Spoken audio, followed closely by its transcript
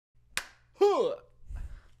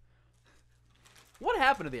What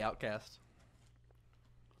happened to the Outcast?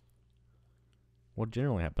 What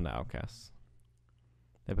generally happened to outcasts?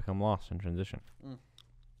 They become lost in transition.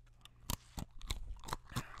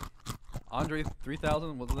 Andre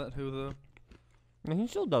 3000, wasn't that who the... I mean, he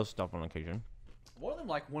still does stuff on occasion. One of them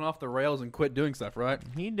like went off the rails and quit doing stuff, right?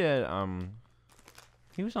 He did,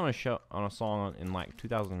 he was on a show, on a song in like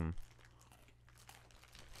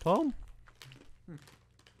 2012?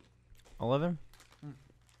 11?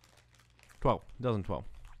 12. 2012.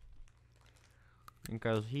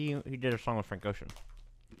 Because he did a song with Frank Ocean.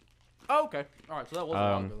 Oh, okay. All right, so that was a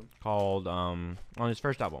while ago then. Called, on his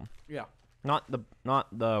first album. Yeah. Not the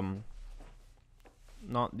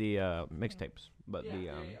mixtapes, but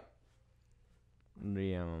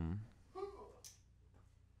the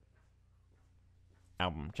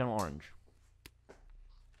album, Channel Orange.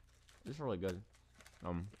 It's really good.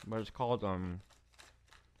 But it's called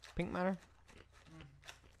Pink Matter.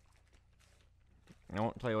 I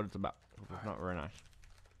won't tell you what it's about. It's not very nice.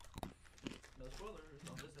 No spoilers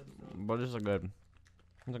on this episode. But it's a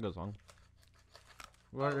good song.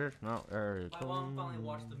 What is not there? My mom finally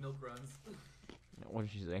watched the milk runs. What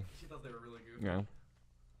did she say? She thought they were really goofy. Yeah.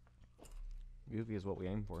 Goofy is what we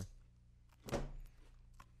aim for.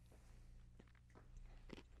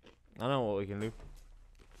 I know what we can do.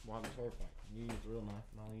 We'll have a sword fight. You use the real knife,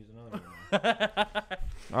 and I'll use another real knife.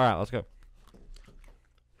 Alright, let's go.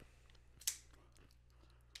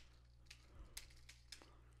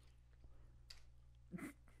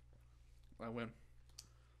 I win.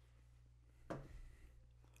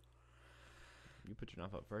 You put your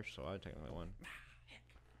knife up first, so I technically won.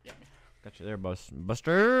 Yeah. Got you there, Buster.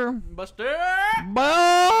 Buster!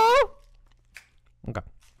 Bo! Okay.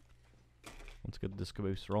 Let's get this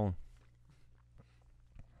caboose rolling.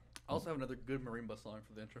 I also have another good marimba song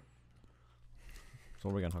for the intro. So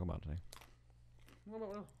what are we going to talk about today? What about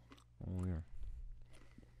what? Oh, yeah.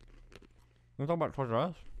 We're going to talk about Toys R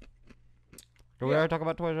Us? Did we already talk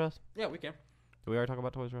about Toys R Us? Yeah, we can. Did we already talk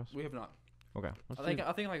about Toys R Us? We have not. Okay.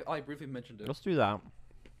 I think like I briefly mentioned it. Let's do that.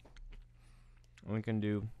 And we can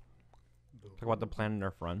do talk about the Planet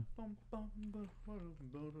Earth run.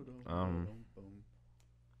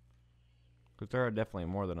 Because there are definitely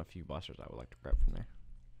more than a few blasters I would like to grab from there.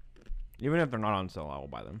 Even if they're not on sale, I will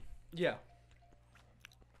buy them. Yeah.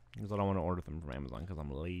 Because I don't want to order them from Amazon because I'm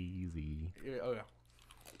lazy. Yeah. Oh yeah.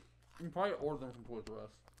 You can probably order them from Toys R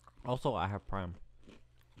Us. Also, I have Prime.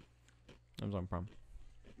 Amazon Prime.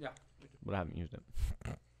 Yeah. But I haven't used it.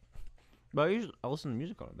 But I listen to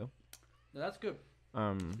music on it though. No, that's good.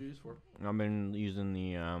 Use for. I've been using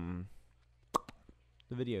the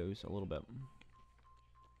videos a little bit.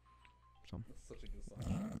 So. That's such a good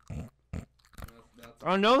song. That's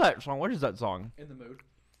I know that song. What is that song? In the Mood.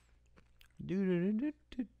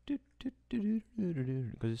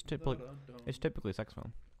 Because it's typically a sex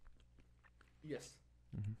film. Yes.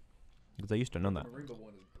 Because I used to know that. The marimba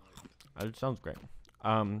one is brilliant. It sounds great.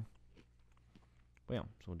 But yeah, so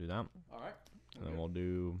we'll do that. All right. And then we'll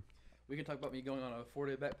do. We can talk about me going on a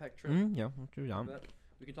 4-day backpack trip. Yeah, we'll do that.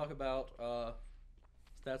 We can talk about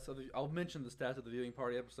stats of the. I'll mention the stats of the viewing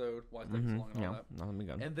party episode. Why it's taking so long and all that. That'll be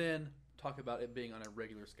good. And then talk about it being on a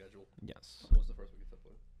regular schedule. Yes. What's the first week it's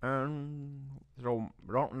uploaded? So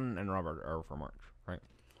Dalton and Robert are for March, right?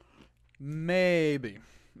 Maybe.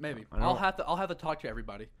 I'll have to talk to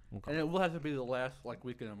everybody, Okay. and it will have to be the last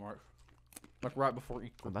weekend of March, like right before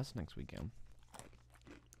Easter. Well, that's next weekend.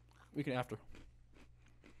 Weekend after.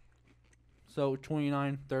 So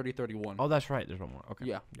 29, 30, 31. Oh, that's right. There's one more. Okay.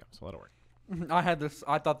 Yeah. Yeah. So that'll work. I had this.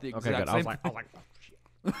 I thought the exact Okay, good. same. I was like, oh shit.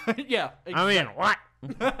 Yeah. I mean, what?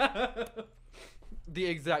 The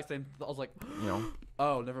exact same. I was like, You know.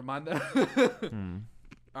 oh, never mind that.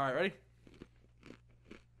 All right, ready?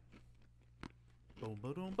 Boom,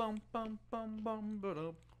 boom, bum, bum, bum, bum,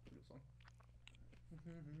 ba-dum.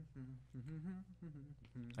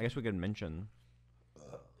 I guess we could mention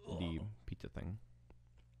the pizza thing.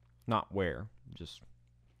 Not where, just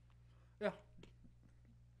Yeah.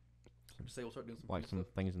 Say we'll start doing some like pizza. some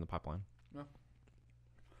things in the pipeline.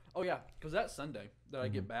 Oh yeah, because that Sunday that I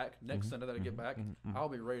get back, next Sunday that I get back, I'll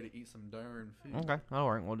be ready to eat some darn food. Okay, that'll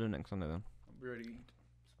work. We'll do it next Sunday then. I'll be ready to eat.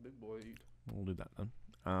 Some big boy eat. We'll do that then.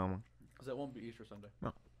 Because that won't be Easter Sunday.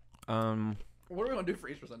 No. What are we gonna do for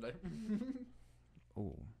Easter Sunday?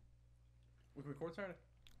 Oh. We can record Saturday.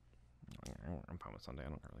 I'm fine with Sunday. I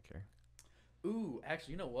don't really care. Ooh,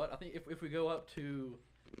 actually, you know what? I think if we go up to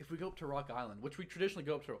Rock Island, which we traditionally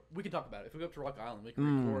go up to, we can talk about it. If we go up to Rock Island, we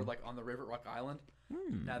can record like on the river at Rock Island.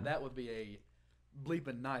 Now that would be a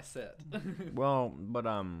bleeping nice set. Well, but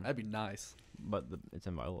That'd be nice. But it's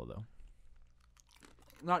in Viola though.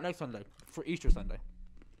 Not next Sunday. For Easter Sunday.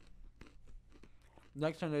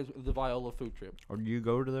 Next 10 days is the Viola food trip. Or do you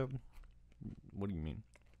go to the? What do you mean?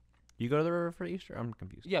 Do you go to the river for Easter? I'm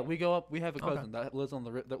confused. Yeah, we go up. We have a Okay. cousin that lives on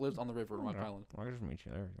the river in Rock Okay. Island. Well, I can just meet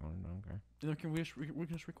you there if you want to. Okay. You know, we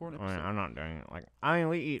can just record an I mean, episode. I'm not doing it. Like, I mean,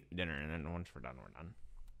 we eat dinner and then once we're done, we're done.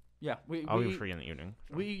 Yeah, I'll we be eat, free in the evening.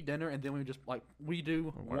 So. we eat dinner and then we just like we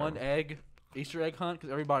do Or one whatever. egg Easter egg hunt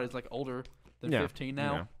because everybody's like older than Yeah, 15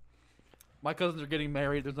 now. yeah. My cousins are getting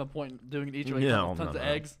married. There's no point in doing an Easter egg Yeah, hunt with tons no, of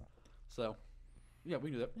no. eggs. So, yeah, we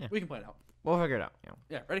can do that. Yeah. We can plan it out. We'll figure it out. Yeah.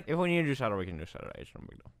 Yeah, ready? If we need to do Saturday, we can do Saturday. It's no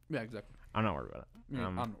big deal. Yeah, exactly. I'm not worried about it.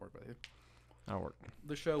 I'm not worried about it. That'll work.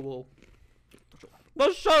 The show will.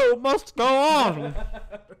 The show must go on.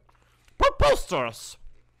 Preposterous.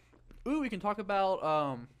 Ooh, we can talk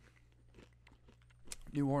about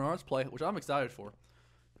New Orleans Arts play, which I'm excited for.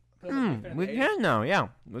 We can now. Yeah,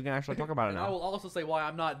 we can actually talk about it And I now. will also say why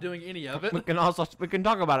I'm not doing any of it. We can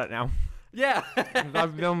talk about it now. Yeah. 'Cause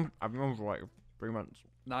I've been for like 3 months.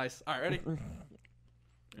 Nice. All right, ready?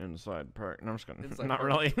 Inside park. No, I'm just kidding. Inside Not park.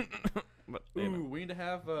 really. But you know. Ooh, we need to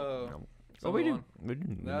have Oh, someone we do. on. We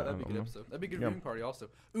do. That'd be a good episode. That'd be a good Yeah. viewing party also.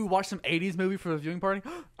 Ooh, watch some 80s movie for the viewing party.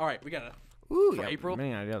 All right, we gotta Ooh, for yeah, April.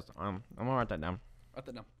 Many ideas. I'm gonna write that down. write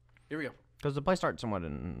that down. Here we go. Because the play starts somewhat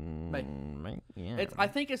in May. Yeah. I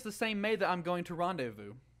think it's the same May that I'm going to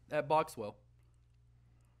Rendezvous at Boxwell.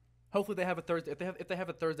 Hopefully they have a Thursday. If they have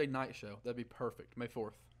a Thursday night show, that'd be perfect. May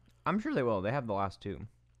 4th. I'm sure they will. They have the last two.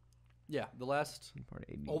 Yeah, the last. Part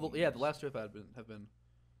 80s. The last two have been.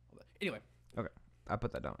 Anyway, I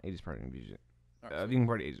put that down. 80s party music. all right, Viewing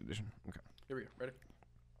party 80s edition. Okay. here we go. Ready?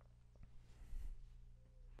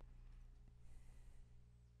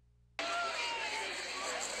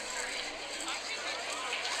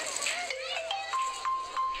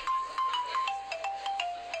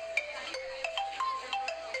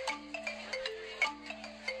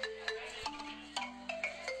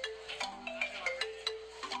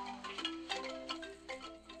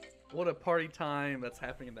 What a party time that's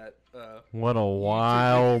happening in that. What a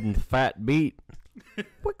wild and fat beat.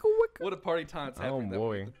 What a party time it's happening. Oh that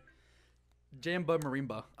boy. Jamba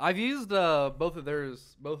Marimba. I've used both of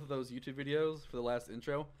those YouTube videos for the last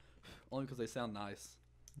intro, only because they sound nice,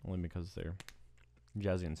 Only because they're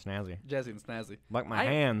jazzy and snazzy. jazzy and snazzy. Like my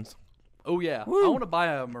hands. Oh yeah, Woo. I want to buy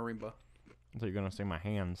a marimba. I thought you were gonna say my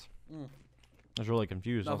hands. Mm. I was really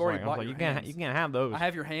confused. No, I I've was already like, bought you your can't hands. you can't have those. I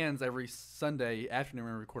have your hands every Sunday afternoon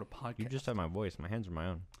when we record a podcast. You just have my voice. My hands are my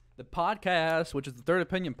own. The podcast, which is the Third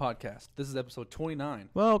Opinion podcast. This is episode 29.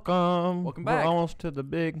 Welcome. Welcome We're back. almost to the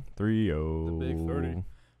big 3-0. The big 30.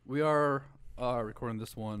 We are recording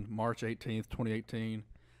this one March 18th, 2018.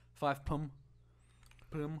 5 p.m.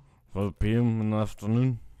 5 p.m. in the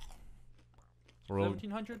afternoon. It's a real,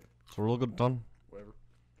 1700? it's a real good time. Whatever.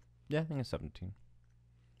 Yeah, I think it's 17.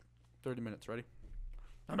 30 minutes. Ready?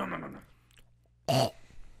 No.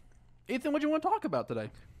 Ethan, what do you want to talk about today?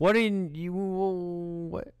 What did you...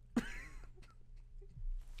 What?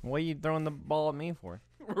 What are you throwing the ball at me for?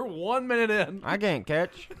 We're 1 minute in. I can't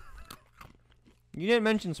catch. You didn't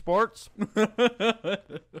mention sports.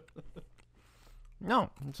 No.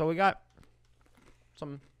 So we got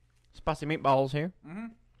some spicy meatballs here. Mm-hmm.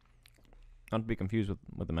 Not to be confused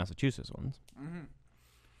with the Massachusetts ones. Mm-hmm.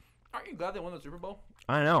 Aren't you glad they won the Super Bowl?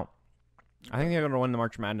 I know. I think they're going to win the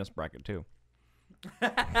March Madness bracket too.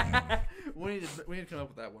 we need to come up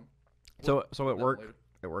with that one. So at That work,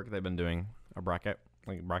 later. they've been doing a bracket,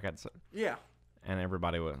 like brackets, Yeah. and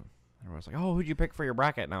everyone was like, "Oh, who'd you pick for your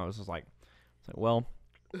bracket?" And I was just like, well,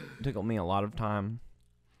 it took me a lot of time,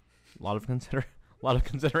 a lot of consideration.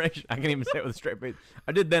 I can't even say it with a straight face.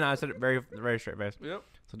 I did then. I said it very straight face. Yep.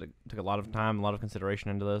 So it took a lot of time, a lot of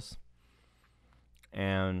consideration into this,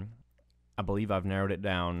 and I believe I've narrowed it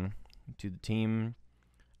down to the team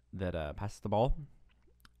that passes the ball,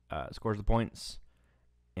 scores the points,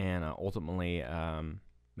 and ultimately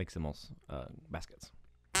makes the most baskets.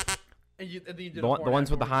 And you did The ones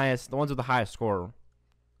with the highest score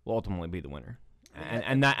will ultimately be the winner,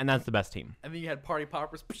 and that's the best team. And then you had party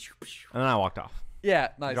poppers. And then I walked off. Yeah,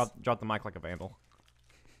 nice. Dropped the mic like a vandal.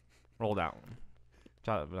 Rolled out.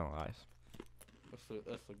 Shot it vanilla ice. That's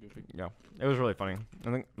so goofy. Yeah, it was really funny.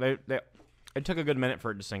 I think they it took a good minute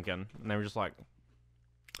for it to sink in, and they were just like,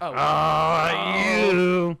 Oh,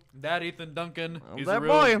 you, that Ethan Duncan. He's that a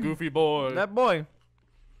real boy. goofy boy. that boy.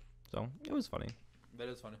 So it was funny. That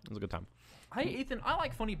is funny. It was a good time. Hey, Ethan, I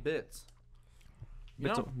like funny bits. You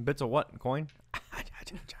know? Bits of what? Coin?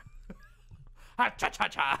 Ha cha cha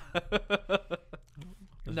cha.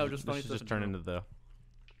 No, just funny This should stuff. just turn into the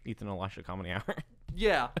Ethan and Elisha comedy hour.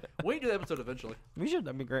 Yeah, we need to do the episode eventually, We should.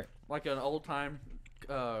 That'd be great. like an old time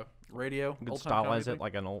radio. We could old-time stylize comedy it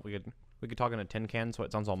like an old. We could talk in a tin can so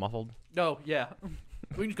it sounds all muffled. thing. No, yeah.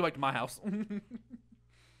 We can just go back to my house.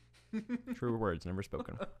 True words never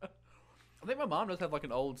spoken. I think my mom does have like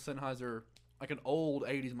an old Sennheiser, like an old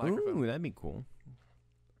 80s microphone. Ooh, that'd be cool.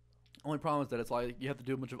 Only problem is that it's like you have to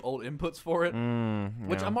do a bunch of old inputs for it,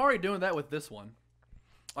 which Yeah. I'm already doing that with this one.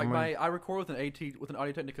 Like I mean- I record with an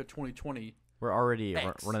Audio Technica 2020. We're already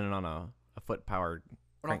X. running on a foot powered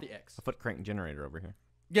Or not the X. a foot crank generator over here.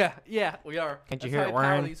 Yeah, we are. Can't you That's hear how it I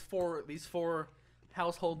power whirring? these four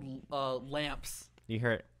household lamps. You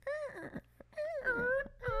hear it?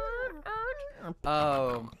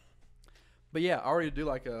 But yeah, I already do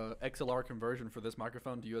like a XLR conversion for this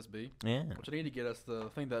microphone to USB, Yeah. which I need to get us the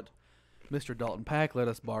thing that Mr. Dalton Pack let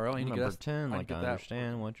us borrow. I need I'm to gonna get us pretend I like get I that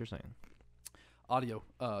understand what you're saying. audio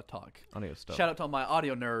talk. Audio stuff. Shout out to all my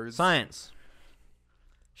audio nerds. Science.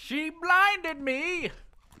 She blinded me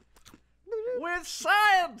with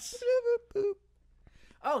science.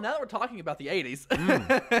 Oh, now that we're talking about the 80s,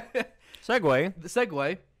 Segway. the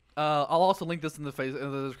segue. I'll also link this in the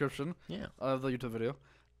description Yeah. of the YouTube video.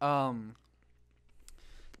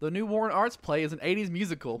 The new Warren Arts play is an 80s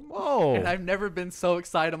musical. Whoa. And I've never been so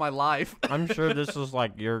excited in my life. I'm sure this is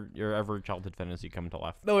like your ever childhood fantasy come to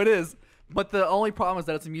life. No, it is. But the only problem is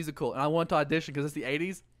that it's a musical, and I want to audition because it's the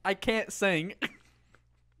 80s. I can't sing.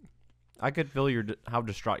 I could feel how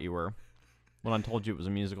distraught you were when I told you it was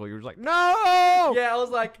a musical. You were just like, no. Yeah, I was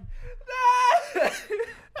like,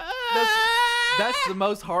 that's the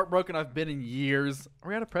most heartbroken I've been in years. Are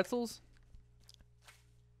we out of pretzels?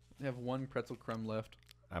 We have one pretzel crumb left.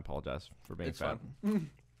 I apologize for being It's fat fine.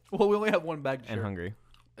 Well, we only have one bag to and share. hungry.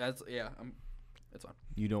 It's fine.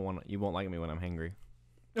 You won't like me when I'm hangry.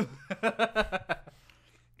 Uh,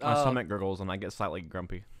 My stomach gurgles and I get slightly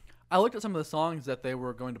grumpy. I looked at some of the songs that they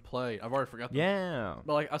were going to play. I've already forgot them. Yeah.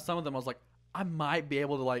 But like some of them, I was like, I might be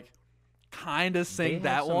able to like kind of sing They had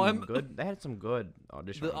that some one. They had some good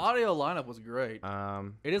auditions. The audio lineup was great.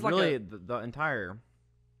 It is like really the entire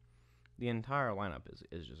lineup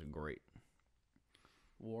is just great.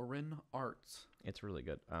 Warren Arts. It's really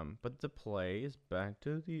good. But the play is back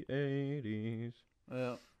to the 80s.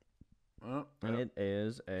 Yeah. And it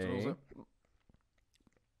is a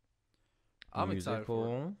I'm excited for it.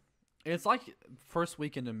 musical It's like first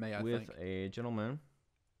weekend in May, I with think. a gentleman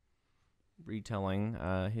retelling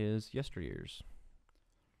his yesteryears.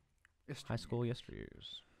 High school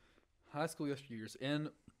yesteryears. High school yesteryears in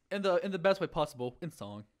the best way possible in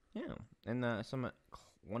song. Yeah, and some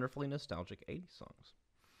wonderfully nostalgic 80s songs.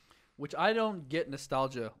 Which I don't get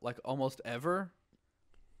nostalgia like almost ever.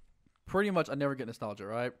 Pretty much I never get nostalgia,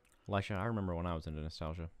 right? Elisha, I remember when I was into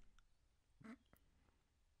nostalgia.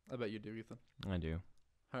 I bet you do, Ethan. I do.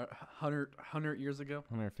 100 years ago?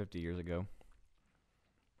 150 years ago.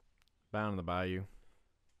 Bound in the Bayou.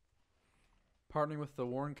 Partnering with the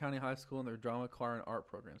Warren County High School and their drama, choir, and art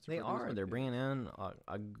programs. They are. They're bringing in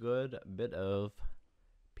a good bit of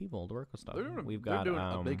people to work with stuff. We've got they're doing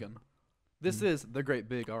a big one. This is the great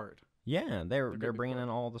big art. Yeah, they're big bringing part. in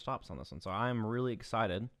all the stops on this one, so I'm really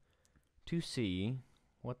excited to see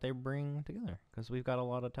what they bring together because we've got a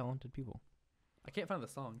lot of talented people. I can't find the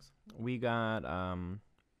songs. We got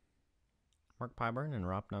Mark Pyburn and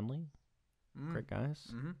Rob Nunley, great guys.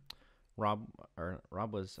 Mm-hmm. Rob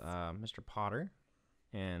was Mr. Potter,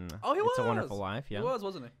 and Oh, he It's a was! Wonderful Life. Yeah, He was,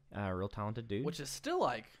 wasn't he? real talented dude. Which is still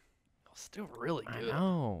really I good.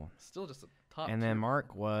 know. Still just a top. And tier. then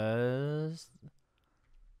Mark was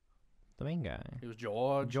the main guy, He was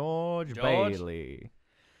George. George George. Bailey.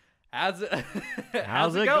 How's it?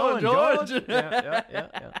 How's it going, George? George?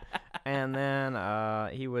 yeah. And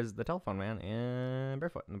then he was the telephone man in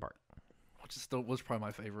Barefoot in the Park. Which is still was probably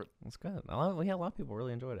my favorite. That's good. A lot of people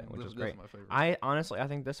really enjoyed it, which is This great. my favorite. I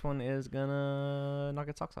think this one is gonna knock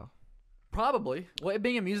its socks off. Probably. Well, it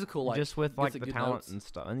being a musical, like just with gets like it the good talent notes. and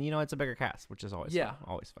stuff, and it's a bigger cast, which is always Yeah. fun,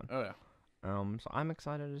 always fun. Oh yeah. So I'm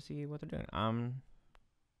excited to see what they're doing. I'm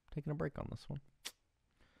taking a break on this one.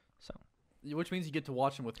 So Which means you get to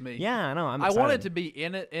watch them with me. yeah, I know. I'm I excited. wanted to be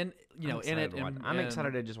in it, and I'm in excited it. to watch And, I'm and-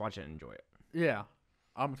 excited to just watch it and enjoy it Yeah,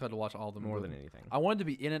 I'm excited to watch all of them more with than them. anything. I wanted to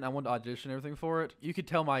be in it. I wanted to audition and everything for it. You could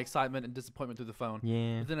tell my excitement and disappointment through the phone.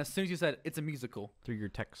 Yeah, But then as soon as you said it's a musical, through your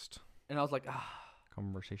text and I was like,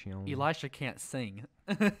 conversation. Elisha can't sing.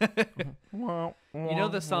 You You know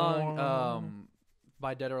the song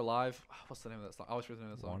by Dead or Alive? What's the name of that song? I always forget the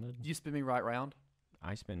name of that song. Wanted? You Spin Me Right Round?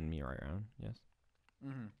 I spin me right around. Yes.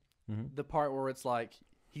 Mm-hmm. The part where it's like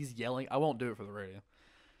he's yelling. I won't do it for the radio.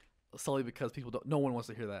 Solely because no one wants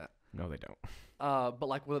to hear that. No, they don't. But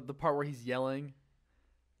like with the part where he's yelling,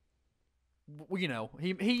 he yells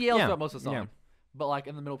Yeah, throughout most of the song. yeah. But like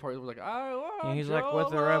in the middle part, we're like, I Yeah, he's Joe like with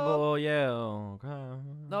the Love." Rebel Yell.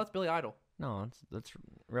 No, it's Billy Idol. No, that's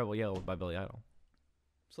Rebel Yell by Billy Idol.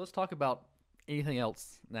 So let's talk about anything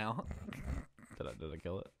else now. Did I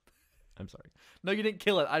kill it? I'm sorry. No, you didn't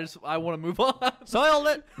kill it. I want to move on. Soiled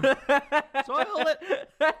it. Soiled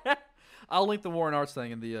it. I'll link the Warren Arts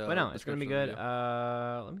thing in the. But no, it's gonna be good. description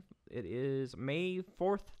of the It is May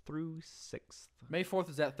 4th through 6th. video. May 4th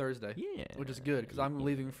is that Thursday. Yeah. Which is good because I'm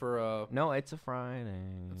leaving for. No, it's a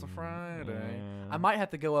Friday. It's a Friday. Yeah. I might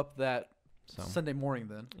have to go up that So Sunday morning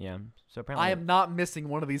then. yeah. So apparently I am not missing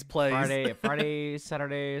one of these plays. Friday,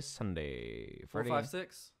 Saturday, Sunday. 4, 5,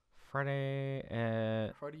 6. Friday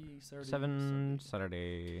at Friday, Saturday, 7, Sunday.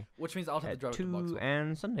 Saturday Which means I'll have to at drive to 2, Bucksville.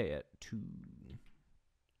 and Sunday at 2.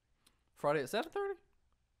 Friday at 7:30. It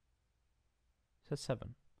says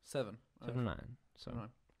 7. 7. 7 9. So 9.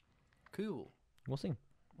 Cool. we'll see.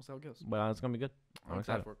 We'll see how it goes. But it's gonna be good. I'm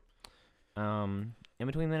excited. for it. In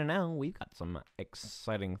between then and now, we've got some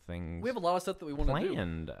exciting things We have a lot of stuff that we want to do.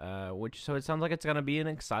 planned. So it sounds like it's gonna be an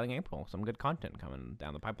exciting April. Some good content coming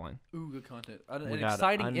down the pipeline. Ooh, good content. We An got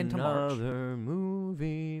exciting into March. Another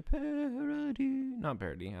movie parody. Not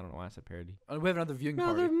parody. I don't know why I said parody. We have another viewing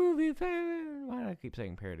Another party. movie parody. Why do I keep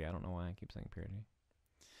saying parody? I don't know why I keep saying parody.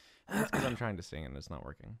 It's because I'm trying to sing and it's not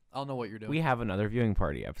working. I don't know what you're doing. We have another viewing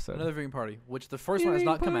party episode. Another viewing party, which the first one has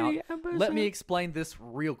not come out. Let me explain this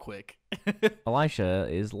real quick. Elisha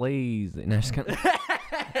is lazy. No, just kidding.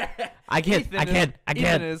 I can't. Ethan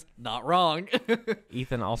I is not wrong. can't.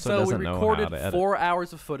 Ethan also So we doesn't know how recorded to edit. 4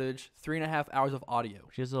 hours of footage, 3.5 hours of audio,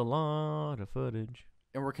 Which is a lot of footage.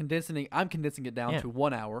 and I'm condensing it down Yeah. to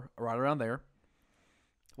 1 hour, right around there,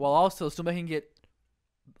 while also still making it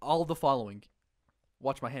all of the following.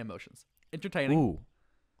 Watch my hand motions. Entertaining, Ooh.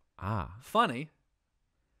 Ah. funny,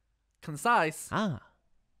 concise, Ah.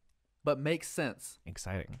 but makes sense.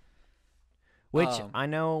 Exciting. Which Um, I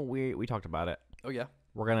know we talked about it. Oh yeah,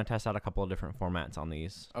 We're gonna test out a couple of different formats on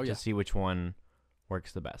these Oh, to yeah. see which one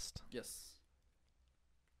works the best. yes.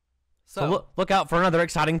 So look out for another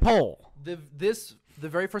exciting poll. the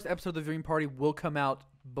very first episode of the viewing party will come out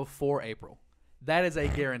before April. That is a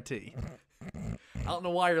guarantee. I don't know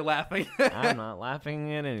why you're laughing. I'm not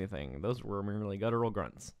laughing at anything. Those were merely guttural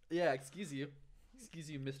grunts. Yeah, excuse you,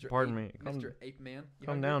 Mr. Pardon me. Mr. Ape Man. You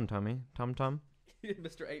Calm hungry? down, Tommy. Tum Tum.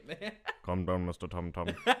 Mr. Ape Man. Calm down, Mr. Tum Tum.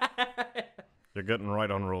 You're getting right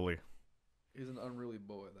unruly. He's an unruly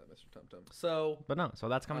boy, that Mr. Tum Tum. So But no, so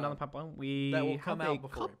that's coming down the pipeline. We that will come have out a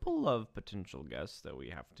before couple of potential guests that we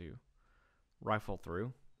have to rifle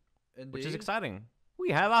through, which is indeed, exciting.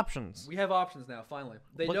 We have options. we have options now. Finally,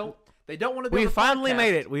 they Look- don't want to. Be We on the finally podcast.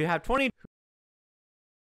 made it. We have 20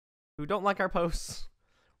 who don't like our posts,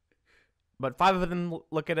 but 5 of them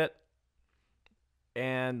look at it,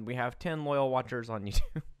 and we have 10 loyal watchers on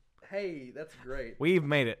YouTube. Hey, that's great. We've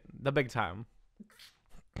made it, the big time.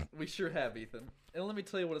 We sure have, Ethan. And let me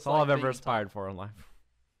tell you what it's It's all like. I've ever being aspired for in life.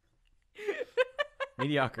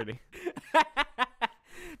 Mediocrity.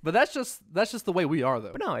 But that's just the way we are,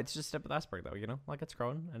 though. But no, it's just tip of the iceberg, though. You know, like it's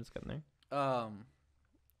growing and it's getting there.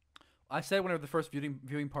 I said whenever the first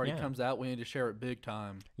viewing party Yeah. comes out, we need to share it big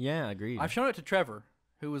time. Yeah, agreed. I've shown it to Trevor,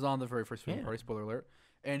 who was on the very first viewing Yeah. party. Spoiler alert.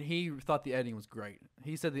 And he thought the editing was great.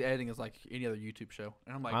 He said the editing is like any other YouTube show.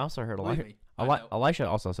 And I'm like, I also heard believe Elisha. me, I know. Elisha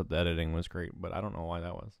also said the editing was great, but I don't know why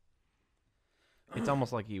that was. It's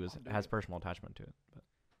almost like he has personal attachment to it. But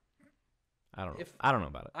I don't know. If- I don't know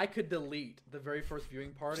about it. I could delete the very first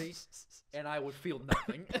viewing party, and I would feel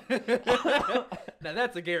nothing. Now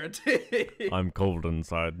that's a guarantee. I'm cold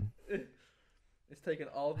inside. It's taken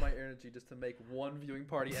all of my energy just to make one viewing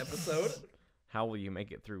party episode. How will you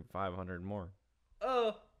make it through 500 more?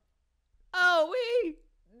 Oh,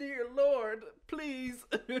 dear Lord, please.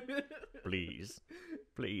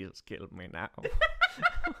 Please kill me now.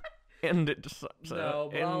 End it. No,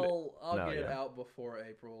 but end I'll No, get it yeah. out before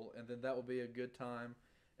April, and then that will be a good time.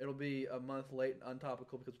 It'll be a month late and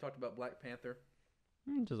untopical because we talked about Black Panther,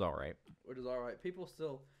 Which is all right. which is all right. People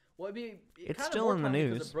still, it It's kinda still more in the timely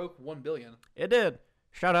 'cause news. It broke 1 billion. It did.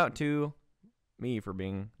 Shout out to me for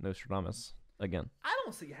being Nostradamus again. I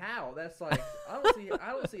don't see how. That's like I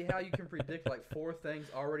don't see how you can predict like 4 things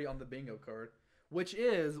already on the bingo card, which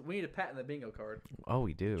is we need to patent the bingo card. Oh,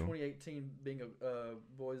 we do. 2018 bingo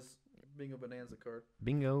boys bingo bonanza card.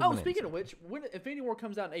 Bingo. Oh, bonanza. speaking of which, when Infinity War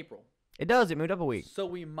comes out in April, It does. It moved up a week.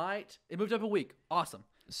 so it moved up a week. Awesome.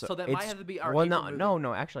 So that might it's- have to be our Well, April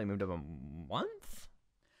no. Actually, it moved up a month.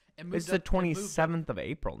 It moved It's up- the it moved- 27th of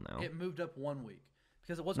April now. It moved up 1 week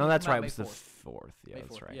because it wasn't. No, gonna that's come out right. It May was the 4th. 4th. Yeah, May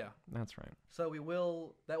that's 4th, right. yeah. That's right.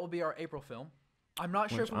 So that will be our April film. I'm not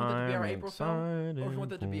sure Which if we want that to be our I'm April film or if we excited want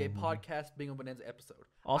that to be a for. podcast Bingo Bonanza episode.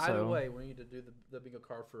 Also, Either way, we need to do the bingo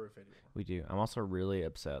card for Infinity War. we do. I'm also really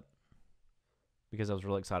upset because I was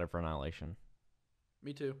really excited for Annihilation,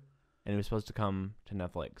 Me too. and it was supposed to come to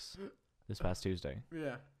Netflix this past Tuesday,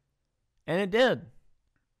 Yeah. and it did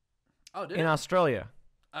Oh, did in it? Australia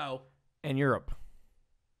Oh. and Europe,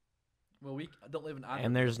 Well, we don't live in either.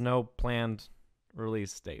 and there's no planned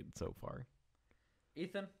release date so far.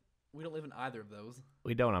 Ethan, we don't live in either of those.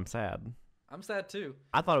 We don't. I'm sad. I'm sad too.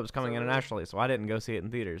 I thought it was coming So- internationally, so I didn't go see it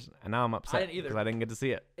in theaters, and now I'm upset didn't either. because I didn't get to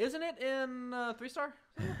see it. Isn't it in 3-star?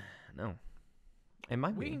 No, it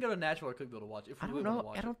might We be. can go to Nashville or Cookville to watch it if we I don't really want know. to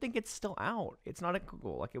watch I don't think it's still out. It's not at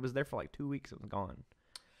Google. Like it was there for like 2 weeks. It was gone.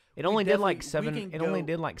 It We only did like definitely- we seven. can It only go-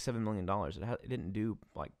 did like $7 million. It didn't do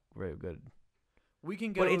like very good. it. We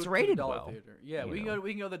can go But it's to rated the Dollar well, Theater. Yeah, you we can know. go.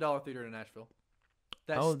 We can go to the Dollar Theater in Nashville.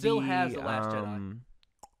 That Oh, still has the Last Jedi. um,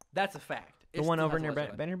 That's a fact. The It one still over has near The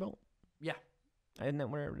Last Jedi. Vanderbilt. Yeah. Isn't that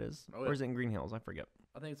where it is? Oh, Or yeah. is it in Green Hills? I forget.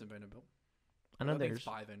 I think it's in Vanderbilt. I know think there's. it's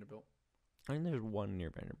by Vanderbilt. I think there's one near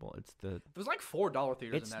Vanderbilt. It's the. There's like 4 Dollar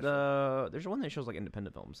Theaters It's in Nashville. There's one that shows like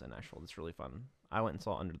independent films in Nashville. That's really fun. I went and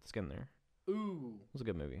saw Under the Skin there. Ooh. It was a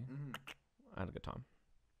good movie. Mhm. I had a good time.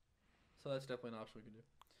 So that's definitely an option we can do.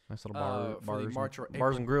 Nice little For the bars, March or and, bars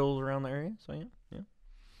April. and grills around the area. So yeah.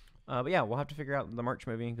 But yeah, we'll have to figure out the March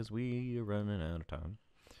movie because we are running out of time.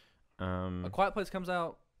 A Quiet Place comes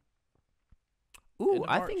out. Ooh, end of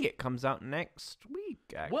I March. think it comes out next week.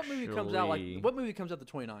 Actually, What movie comes out what movie comes out the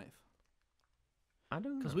 29th? I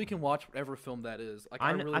don't know. Because we can watch whatever film that is. Like I,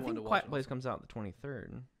 I really want think to watch Quiet it Place also. comes out the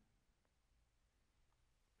 23rd,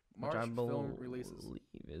 March which I film releases. believe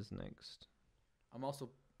is next. I'm also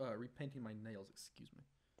repainting my nails. Excuse me.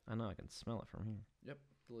 I know I can smell it from here. Yep,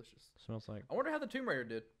 delicious. Smells like. I wonder how the Tomb Raider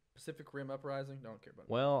did. Pacific Rim Uprising. I don't care about it.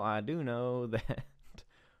 Well, I do know that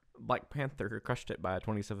Black Panther crushed it by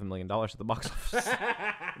 $27 million at the box office.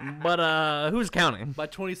 But who's counting? By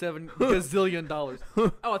 27 gazillion dollars.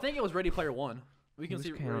 Oh, I think it was Ready Player One. We can Who's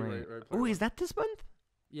see counting? Ready Player Oh, One. is that this month?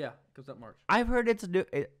 Yeah, comes out March. I've heard it's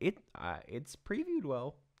it's previewed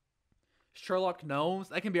well. Sherlock Gnomes.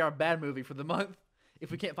 That can be our bad movie for the month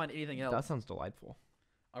if we can't find anything else. That sounds delightful.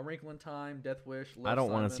 A Wrinkle in Time, Death Wish. I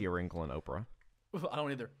don't want to see a wrinkle in Oprah. I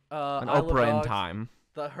don't either. An Isle of Oprah in Dogs, time.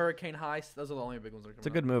 The Hurricane Heist. Those are the only big ones that are coming It's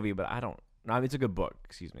a good movie, but I don't. No, I mean, it's a good book.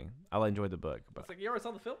 Excuse me. I enjoyed the book, but It's like you already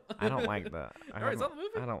saw the film. I don't like that. You already saw the movie.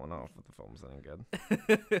 I don't know if the film's any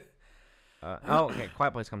good. Okay.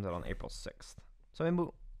 Quiet Place comes out on April 6th, so maybe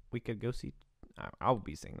we could go see. I'll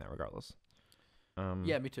be seeing that regardless.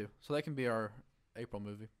 Yeah, me too. So that can be our April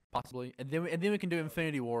movie, possibly, and then we can do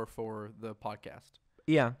Infinity War for the podcast.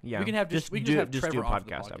 Yeah. We can have just- we can just have do a Trevor on for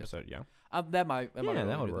the podcast podcast. episode. Yeah. That might Yeah, really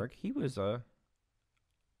that would do work. He was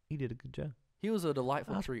he did a good job. He was a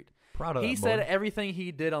delightful I'm treat. Proud of He that said boy. everything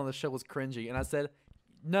he did on the show was cringy, and I said,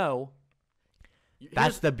 no.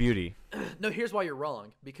 That's the beauty. No, here's why you're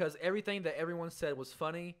wrong. Because everything that everyone said was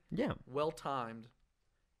funny, Yeah. well timed,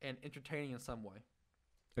 and entertaining in some way.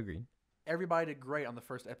 Agreed. Everybody did great on the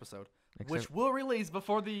first episode, Except, which will release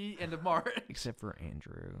before the end of March. except for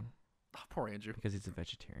Andrew, Oh, poor Andrew. because he's a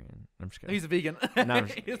vegetarian. I'm just kidding. He's a vegan. No, I'm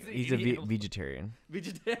just kidding. He's a vegetarian.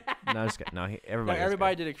 vegetarian. No, I'm just kidding. No, No, everybody. was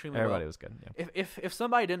everybody good. did extremely Everybody well. was good. Yeah. If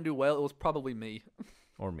somebody didn't do well, it was probably me.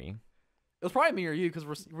 Or me. It was probably me or you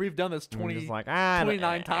because we've done this I'm 20. just like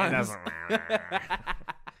 29 it times. doesn't matter.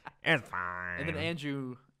 It's fine. And then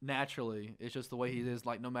Andrew, naturally, it's just the way he is,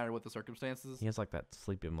 like, no matter what the circumstances. He has like that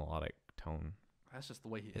sleepy melodic tone. That's just the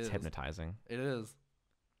way he It's is. hypnotizing. It is.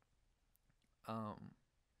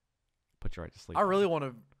 Puts you right to sleep. I really want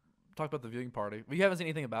to talk about the viewing party. We haven't seen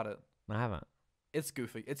anything about it. I haven't. It's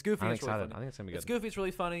goofy. It's goofy. I'm and it's really excited. I funny. think it's gonna be It's good. goofy. It's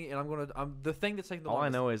really funny, and the thing that's taking the All I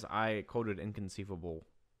longest. know is I quoted "inconceivable"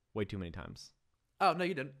 way too many times. Oh no,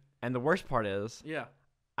 you didn't. And the worst part is Yeah.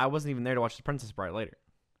 I wasn't even there to watch The Princess Bride later.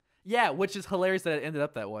 Yeah, which is hilarious that it ended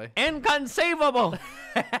up that way. Inconceivable.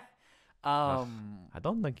 I I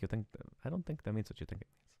don't think that means what you think it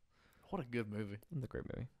means. What a good movie. It's a great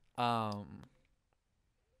movie.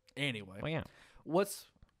 Anyway, Well, yeah.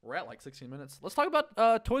 we're at like 16 minutes. Let's talk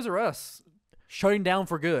about Toys R Us shutting down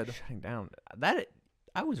for good. Shutting down.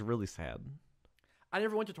 I was really sad. I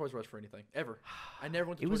never went to Toys R Us for anything ever. I never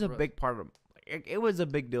went to. It Toys was a R Us. big part of. It was a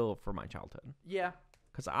big deal for my childhood Yeah,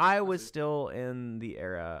 because I was see. still in the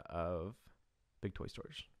era of big toy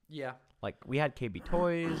stores. yeah. Like we had KB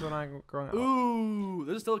Toys when I was growing up. Ooh,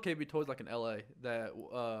 there's still KB Toys like in LA that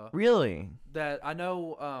Really? that I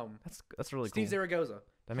know. That's really Steve cool. Zaragoza.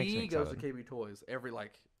 That makes he me goes to excited. KB Toys every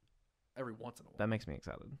once in a while. That makes me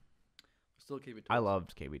excited. Still KB Toys. I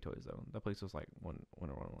loved KB Toys though. That place was like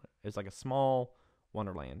Wonderland. It's like a small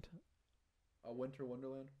Wonderland. A Winter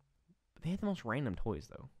Wonderland. They had the most random toys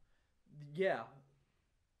though. Yeah.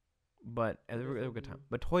 But they were a definitely good time. do.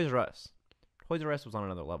 But Toys R Us was on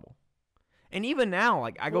another level. And even now,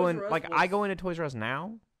 like I go Toys in, R Us like I was- go into Toys R Us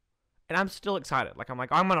now, and I'm still excited. Like I'm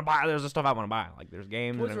gonna buy. There's the stuff I want to buy. Like there's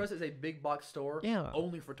games. Toys and R Us is a big box store. Yeah.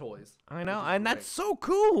 Only for toys. I know, which is and great. that's so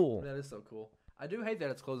cool. That is so cool. I do hate that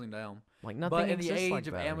it's closing down. Like nothing. But in the exists age like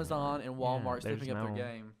of that Amazon anymore. and Walmart there's stepping up no- their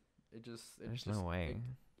game, There's no way.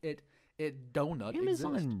 It donut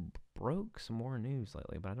Amazon exists. broke some more news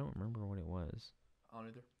lately, but I don't remember what it was. I don't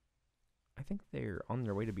either. I think they're on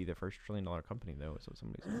their way to be the first $1 trillion company, though. So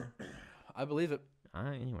somebody said. I believe it.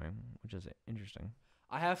 Anyway, which is interesting.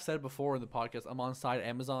 I have said before in the podcast, I'm on side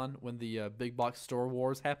Amazon when the big box store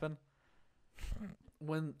wars happen.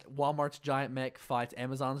 When Walmart's giant mech fights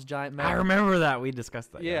Amazon's giant mech. I remember that we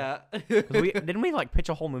discussed that. Yeah. 'Cause didn't we like pitch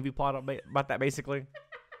a whole movie plot about that basically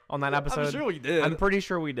on that episode? I'm sure we did. I'm pretty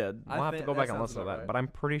sure we did. I We'll have to think go that back and sounds listen to about that, right. but I'm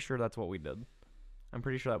pretty sure that's what we did. I'm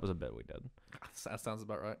pretty sure that was a bit we did. That sounds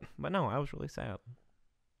about right. But no, I was really sad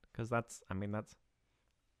because that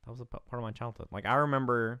was a part of my childhood. Like I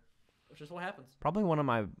remember Which is what happens. probably one of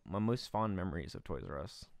my most fond memories of Toys R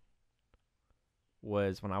Us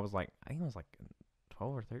was when I was like, I think it was like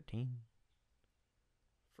 12 or 13,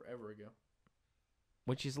 Forever ago.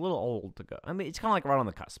 which is a little old to go. I mean, it's kind of like right on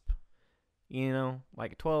the cusp. You know,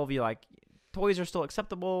 like 12, you like toys are still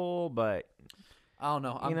acceptable, but I don't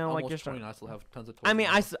know. I'm know, like, almost you're 20 and I still have tons of toys. I mean,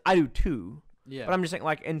 in my house. I do too. yeah. But I'm just saying,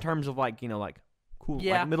 like, in terms of, like, like, cool,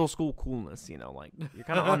 Yeah. like, middle school coolness, like, you're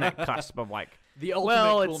kind of on that cusp of, like, the ultimate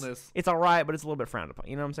well, coolness. it's all right, but it's a little bit frowned upon.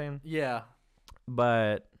 You know what I'm saying? Yeah.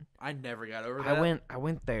 But I never got over that. I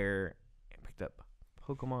went there and picked up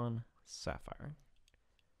Pokemon Sapphire.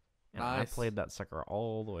 And I Nice. played that sucker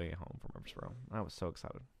all the way home from Murfreesboro. I was so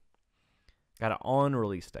excited. Got it on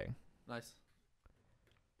release day. Nice.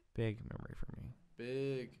 Big memory for me.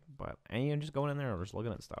 Big. But and you know, just going in there and just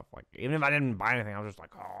looking at stuff. Like even if I didn't buy anything, I was just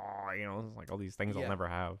like, oh, it's like all these things Yeah. I'll never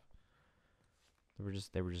have. They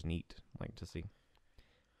were just neat, like to see.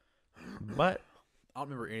 But I don't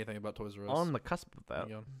remember anything about Toys R Us. on the cusp of that,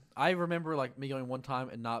 You know, I remember like me going one time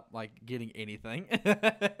and not like getting anything,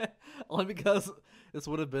 only because this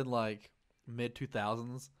would have been like mid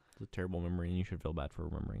 2000s. it's a terrible memory, and you should feel bad for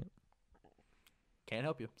remembering it. Can't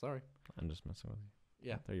help you. Sorry. I'm just messing with you.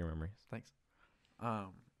 Yeah. They're your memories. Thanks.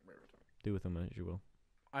 Do with them as you will.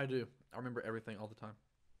 I do. I remember everything all the time.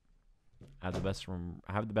 I have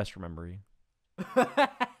the best memory.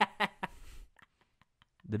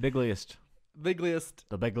 The bigliest. Bigliest.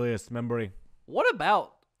 The bigliest memory. What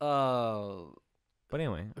about But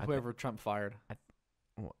anyway, whoever Trump fired?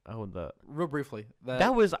 Real briefly.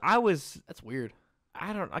 That's weird.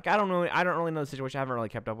 I don't know. I don't really know the situation. I haven't really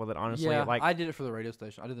kept up with it honestly. Yeah, like I did it for the radio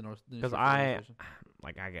station. I did the news because for the radio I station.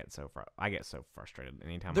 get so frustrated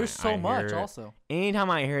anytime. There's I so much hear, also. Anytime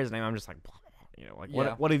I hear his name, I'm just like, Yeah.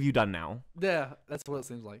 what have you done now? Yeah, that's what it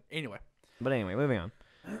seems like. Anyway. But anyway, moving on.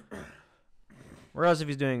 Whereas if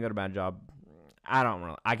he's doing a good or bad job,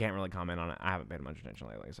 I can't really comment on it. I haven't paid much attention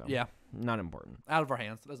lately, so Yeah. not important. Out of our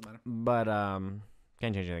hands. It doesn't matter. But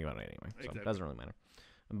can't change anything about it anyway, so Exactly. it doesn't really matter.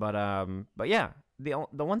 But yeah,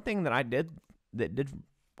 the one thing that I did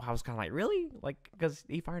I was kind of like, really, like, because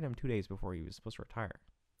he fired him 2 days before he was supposed to retire.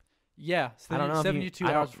 Yeah. I don't know if 72 I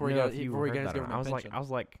don't hours before he know got if you before he heard got his that or not. government pension. I was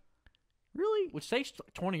like, really? Which takes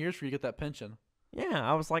 20 years for you to get that pension. Yeah,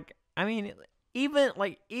 I was like, I mean, even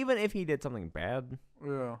if he did something bad,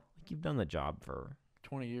 Yeah. like you've done the job for,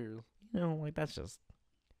 20 years. like that's just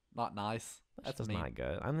Not nice. that's That's just mean. not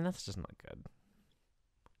good. I mean, that's just not good.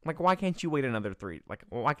 Like, why can't you wait another 3? Like,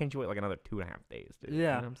 why can't you wait like another 2.5 days, dude? You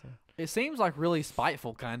Yeah. know what I'm saying? It seems like really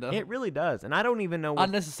spiteful, kind of. It really does, and I don't even know. What,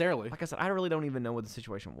 Unnecessarily. like I said, I really don't even know what the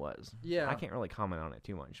situation was. Yeah. I can't really comment on it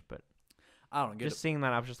too much, but I don't get just it. seeing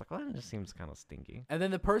that, I was just like, well, that just seems kind of stinky. And then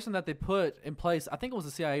the person that they put in place, I think it was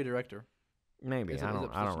the CIA director. Maybe Is it- I is don't. it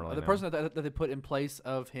I don't position? really. The know. person that they put in place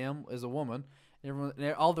of him is a woman. And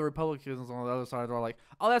all the Republicans on the other side are like,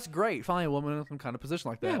 "Oh, that's great! Finally, a woman in some kind of position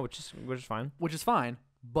like that." Yeah, which is fine. Which is fine.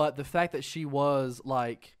 But the fact that she was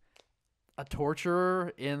like a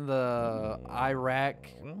torturer in the Iraq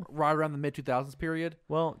right around the mid 2000s period,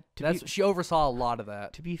 Well, she oversaw a lot of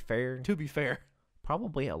that. to be fair, To be fair,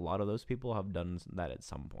 probably a lot of those people have done that at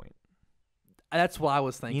some point. that's what I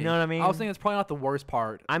was thinking. You know what I mean? I was thinking it's probably not the worst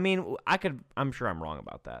part. I mean, I'm sure I'm wrong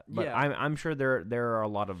about that, but Yeah. I'm sure there are a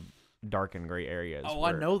lot of dark and gray areas. Oh,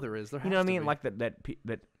 where, I know there is. There has You know what I to mean? be. Like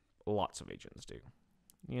that lots of agents do.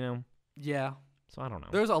 You know, yeah, so I don't know.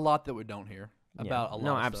 there's a lot that we don't hear Yeah. about a lot.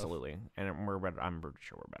 No, of stuff. absolutely, and we're I'm pretty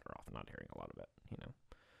sure we're better off not hearing a lot of it. You know,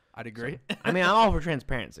 I'd agree. I mean, I'm all for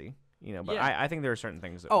transparency. You know, but Yeah. I think there are certain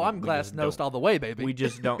things that Oh, we, I'm we glass just nosed don't- all the way, baby. We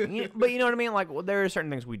just don't. But you know what I mean? Like, there are certain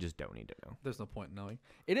things we just don't need to know. There's no point in knowing.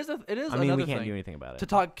 It is. It is. I mean, we another can't thing do anything about to it.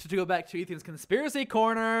 talk to go back to Ethan's conspiracy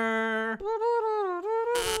corner.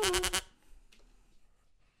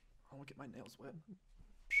 I want to get my nails wet.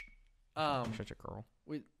 You're such a girl.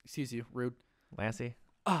 Excuse you, rude. Lassie?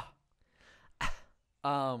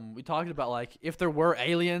 We talked about like if there were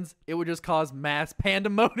aliens, it would just cause mass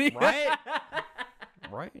pandemonium. Right?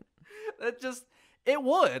 Right? It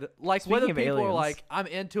would. Like Speaking whether of people are aliens- like, I'm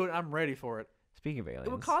into it, I'm ready for it. Speaking of aliens.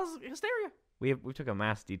 It would cause hysteria. We took a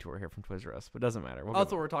mass detour here from Toys R Us, but it doesn't matter.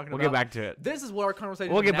 That's what we're talking We'll about. get back to it. This is what our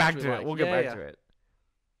conversation. We'll get back naturally to it. like. We'll get Yeah, back to it.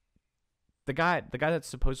 The guy that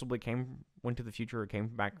supposedly went to the future or came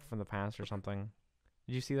back from the past or something.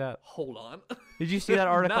 Did you see that? Hold on. Did you see that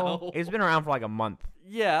article? No. It's been around for like a month.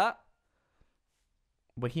 Yeah.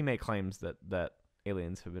 But he made claims that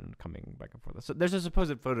aliens have been coming back and forth. So there's a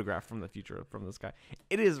supposed photograph from the future from this guy.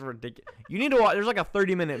 It is ridiculous. You need to watch. There's like a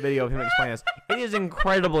 30-minute video of him explaining this. It is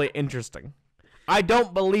incredibly interesting. I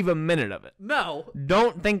don't believe a minute of it. No.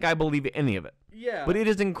 Don't think I believe any of it. Yeah. But it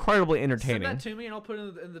is incredibly Send entertaining. that to me, and I'll put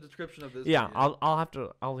it in the description of this. Yeah, video.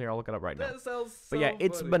 I'll look it up right now. That sounds. But so yeah,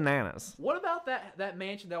 it's funny. bananas. What about that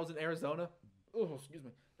mansion that was in Arizona? Oh, excuse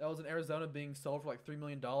me. That was in Arizona being sold for like $3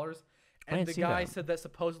 million. I And didn't the see guy that. said that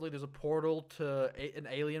supposedly there's a portal to an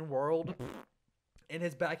alien world in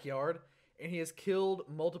his backyard, and he has killed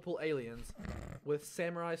multiple aliens with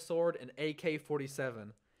samurai sword and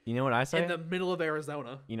AK-47 You know what I say? in the middle of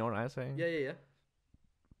Arizona. You know what I say? Yeah.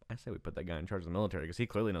 I say we put that guy in charge of the military because he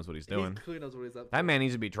clearly knows what he's doing. He clearly knows what he's up to. That man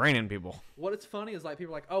needs to be training people. What is funny is like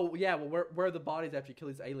people are like, oh yeah, well where are the bodies after you kill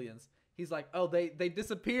these aliens? He's like, oh they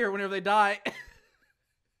disappear whenever they die.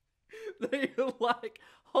 They're like,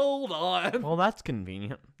 hold on. Well, that's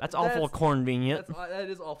convenient. That's awful That's- convenient. That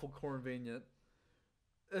is awful convenient.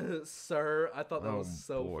 Sir, I thought that Oh, was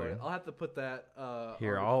so boy. funny. I'll have to put that.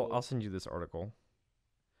 Here, article. I'll send you this article.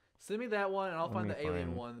 Send me that one, and I'll Let find me the alien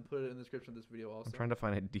find- one and put it in the description of this video also. I'm trying to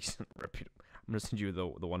find a decent reputable. I'm gonna send you the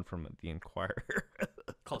one from the Inquirer.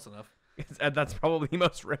 Close enough. That's probably the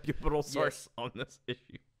most reputable source on this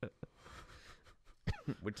issue,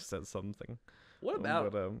 which says something. What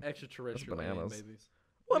about But, extraterrestrial that's alien bananas. babies?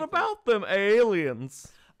 What do you think? about them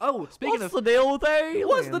aliens? Oh, speaking What's of the deal with aliens?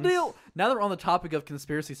 what's the deal? Now that we're on the topic of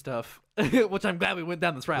conspiracy stuff, which I'm glad we went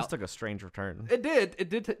down this This route. took a strange return. It did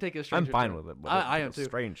take a strange I'm fine turn. with it, but I it am took a too.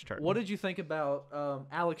 strange turn. What did you think about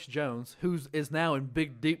Alex Jones, who is now in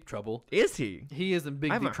big deep trouble? is he? He is in big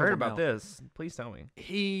I deep haven't trouble heard about now. this. Please tell me.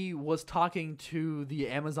 He was talking to the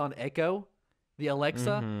Amazon Echo, the Alexa,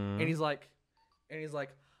 Mhm. and he's like,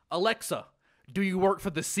 Alexa, do you work for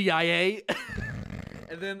the CIA?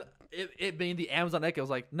 And then it being the Amazon Echo was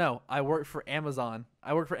like, no, I work for Amazon.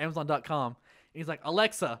 I work for Amazon.com. And he's like,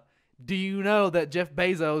 Alexa, do you know that Jeff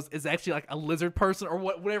Bezos is actually like a lizard person or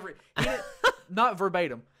whatever? He didn't- not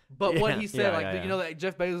verbatim, but what he said, yeah, do yeah. you know that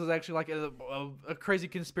Jeff Bezos is actually like a crazy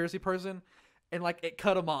conspiracy person? And like it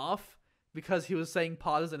cut him off because he was saying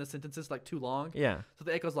pauses in his sentences like too long. Yeah. So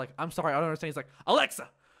the Echo's like, I'm sorry, I don't understand. He's like, Alexa.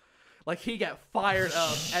 Like he got fired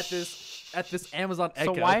up at this Amazon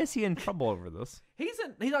Echo. So why is he in trouble over this? He's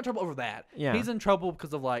not in trouble over that. Yeah. He's in trouble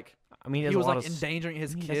because of like I mean, he was like endangering endangering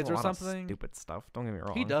his he does kids a or lot of something. stupid stuff. Don't get me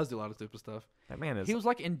wrong. He does do a lot of stupid stuff. That man is. He was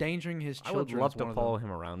like endangering his I children. would love is one to of follow them.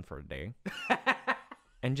 him around for a day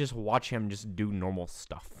and just watch him just do normal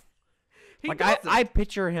stuff. He Like doesn't. I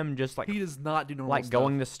picture him just like he does not do normal like stuff.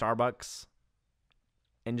 going to Starbucks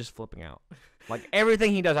and just flipping out. Like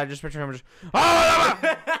everything he does, I just picture him just.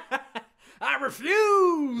 I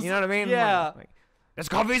refuse. You know what I mean? Yeah. Like, this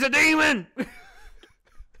coffee's a demon.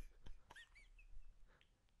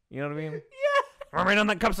 You know what I mean? Yeah. I mean, on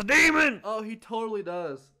that cup's a demon. Oh, he totally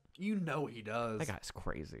does. You know he does. That guy's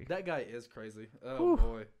crazy. That guy is crazy. Oh Whew.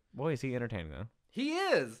 boy. Boy, is he entertaining though. He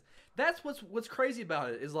is. That's what's crazy about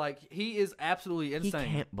it is like he is absolutely insane.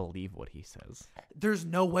 He can't believe what he says. There's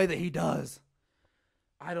no way that he does.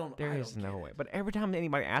 There is no get way. it. But every time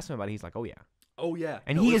anybody asks him about it, he's like, "Oh yeah," Oh yeah.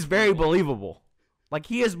 and No, he it's is very funny. believable. Like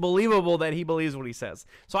he is believable that he believes what he says.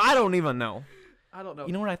 So I don't even know. I don't know.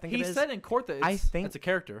 You know what I think He it is? said in court that I think- it's a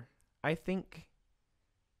character. I think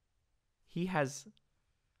he has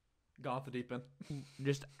Gone off the deep end.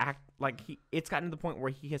 just act like he. It's gotten to the point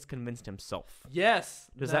where he has convinced himself. Yes.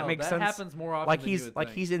 Does that make that sense? happens more often Like than you he's would like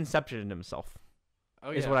think. he's inceptioned himself.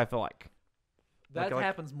 Oh, Is yeah. what I feel like. That like-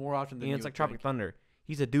 happens more often than You know, you it's would like Tropic think. Thunder.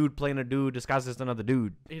 He's a dude playing a dude disguised as another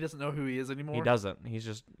dude. He doesn't know who he is anymore. He doesn't. He's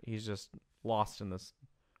just lost in this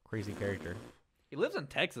crazy character. He lives in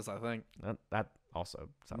Texas, I think. That also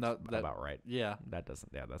sounds about right. Yeah. That sounds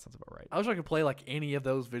about right. I wish I could play like any of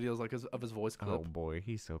those videos like of his voice clip. Oh boy,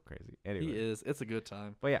 he's so crazy. Anyway. He is. It's a good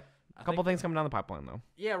time. But yeah, a couple things coming down the pipeline though.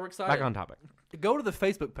 Yeah, we're excited. Back on topic. Go to the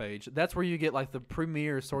Facebook page. That's where you get like the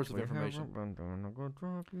premier source of information.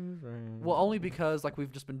 Well, only because like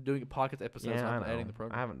we've just been doing podcast episodes and I've been editing the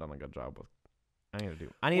program. I haven't done a good job with.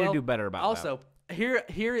 I need to do better about also, that.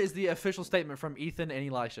 Here is the official statement from Ethan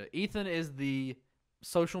and Elisha. Ethan is the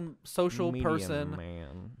social media person,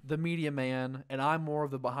 the media man, and I'm more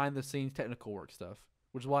of the behind the scenes technical work stuff,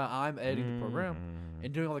 which is why I'm editing the program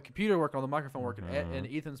and doing all the computer work, all the microphone work, and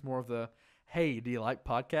Ethan's more of the, hey, do you like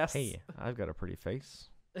podcasts? Hey, I've got a pretty face.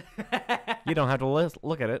 You don't have to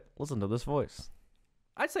look at it. Listen to this voice.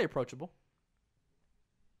 I'd say approachable.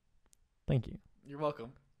 Thank you. You're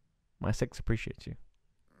welcome. My 6 appreciates you.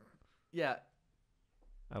 Yeah.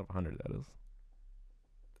 Out of 100, that is.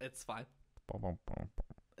 It's fine.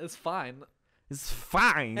 It's fine. It's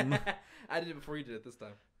fine. I did it before you did it this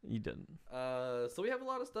time. You didn't. So we have a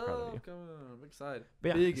lot of stuff coming. I'm excited.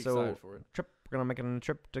 But yeah, excited for it. We're gonna make it a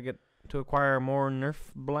trip to acquire more Nerf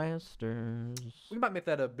blasters. We might make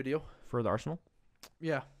that a video for the arsenal.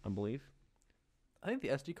 Yeah, I believe. I think the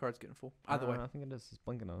SD card's getting full. Either way, I think it is. It's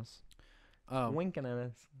blinking at us. Winking at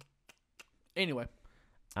us. Anyway,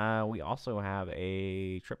 we also have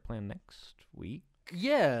a trip planned next week.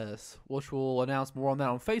 Yes, which we'll announce more on that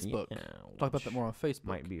on Facebook. Yeah, talk about that more on Facebook.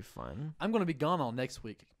 Might be fun. I'm going to be gone all next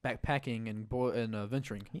week, backpacking and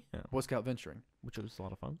venturing. Yeah, Boy Scout venturing, which was a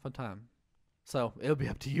lot of fun. Fun time. So it'll be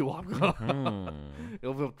up to you.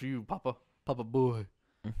 It'll be up to you, Papa boy.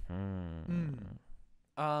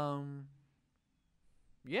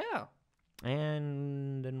 Yeah.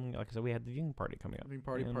 And then, like I said, we had the viewing party coming up. Viewing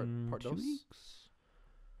party part 2 weeks.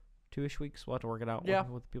 2-ish weeks. We'll have to work it out. Yeah.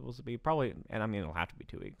 With people to be probably, and I mean it'll have to be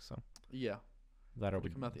 2 weeks. So yeah, that'll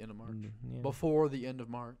come out the end of March. Yeah. Before the end of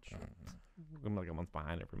March. We're gonna be like a month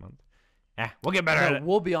behind every month. We'll get better at it.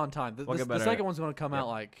 We'll be on time. The second one's going to come Yep. out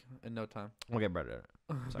like in no time. We'll get better at it.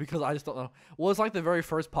 Because I just don't know. Well, it's like the very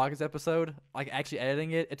first podcast episode. Like actually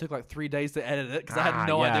editing it, it took like 3 days to edit it because I had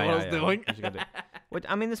no idea what I was doing. Which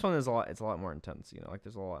I mean, this one is a lot. It's a lot more intense. You know, like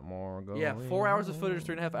there's a lot more going. Yeah, 4 hours of footage,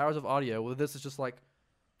 3.5 hours of audio. Well, this is just like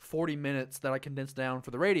 40 minutes that I condensed down for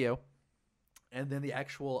the radio, and then the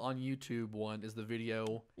actual on YouTube one is the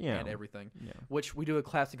video and everything. Yeah. Which we do a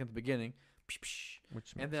classic at the beginning,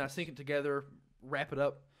 and then I sync it together, wrap it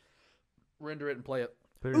up, render it, and play it.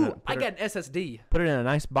 I got an SSD. Put it in a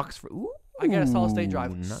nice box for. I got a solid state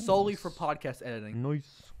drive solely for podcast editing.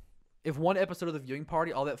 Nice. If one episode of the viewing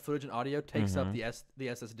party, all that footage and audio takes up the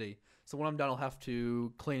SSD. So when I'm done, I'll have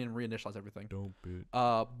to clean and reinitialize everything. Dope it.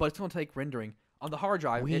 But it's going to take rendering. On the hard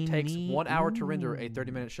drive, it takes 1 hour to render a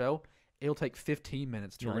 30-minute show. It'll take 15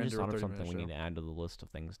 minutes to render a 30-minute show. Something we need to add to the list of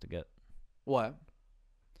things to get. What?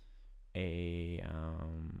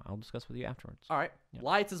 I'll discuss with you afterwards. All right. Yep.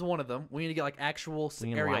 Lights is one of them. We need to get like actual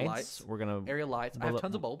area lights. We're gonna area lights. I have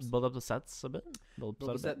tons of bulbs. Build up the sets a bit.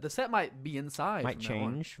 The set might be inside. Might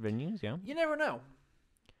change venues. Yeah. You never know.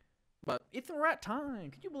 But Ethan, we're at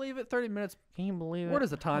time. Can you believe it? 30 minutes. Can you believe it? Where does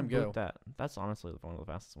the time go? That's honestly one of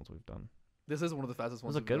the fastest ones we've done. This is one of the fastest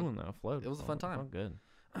ones. It was a good one though. Flowed. It was a fun time. Good.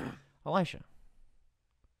 Elisha,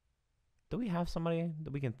 do we have somebody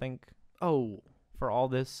that we can thank? For all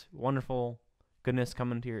this wonderful goodness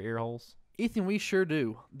coming to your ear holes? Ethan, we sure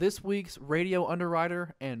do. This week's radio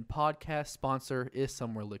underwriter and podcast sponsor is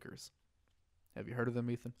Somewhere Liquors. Have you heard of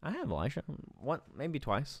them, Ethan? I have, Elisha. Maybe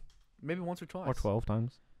twice. Maybe once or twice. Or 12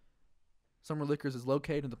 times. Somewhere Liquors is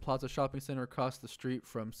located in the Plaza Shopping Center across the street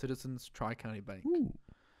from Citizens Tri-County Bank. Ooh.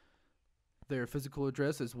 Their physical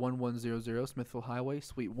address is 1100 Smithville Highway,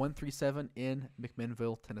 Suite 137 in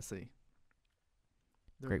McMinnville, Tennessee.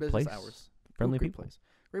 Their Great place. Hours. Friendly people.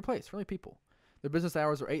 Great place. Friendly people. Their business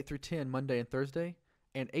hours are 8 through 10 Monday and Thursday,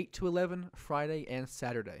 and 8 to 11 Friday and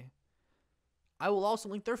Saturday. I will also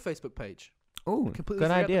link their Facebook page. Oh,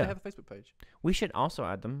 good idea. They have a Facebook page. We should also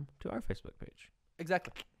add them to our Facebook page.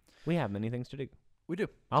 Exactly. We have many things to do. We do.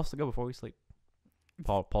 I'll also go before we sleep.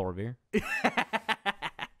 Paul Revere.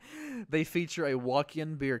 They feature a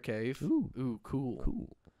walk-in beer cave. Ooh,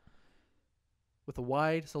 cool. With a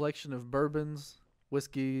wide selection of bourbons,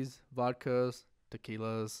 whiskeys, vodkas,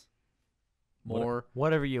 tequilas, more.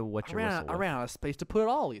 Whatever you wet your whistle with. I ran out of space to put it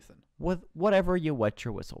all, Ethan. With whatever you wet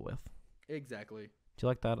your whistle with. Exactly. Do you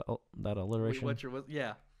like that alliteration? Wet your whistle.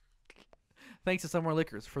 Yeah. Thanks to Somewhere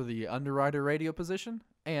Liquors for the underwriter radio position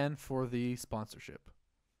and for the sponsorship.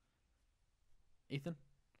 Ethan?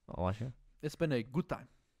 Elisha? It's been a good time.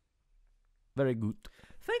 Very good.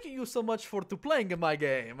 Thank you so much for playing my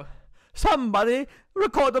game. Somebody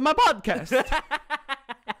recorded my podcast.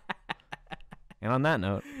 And on that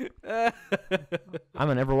note, I'm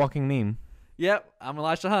an ever-walking meme. Yep, I'm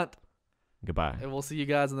Elisha Hunt. Goodbye. And we'll see you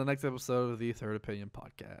guys in the next episode of the Third Opinion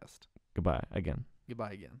Podcast. Goodbye again.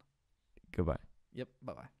 Goodbye again. Goodbye. Yep,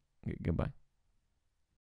 bye-bye. Goodbye.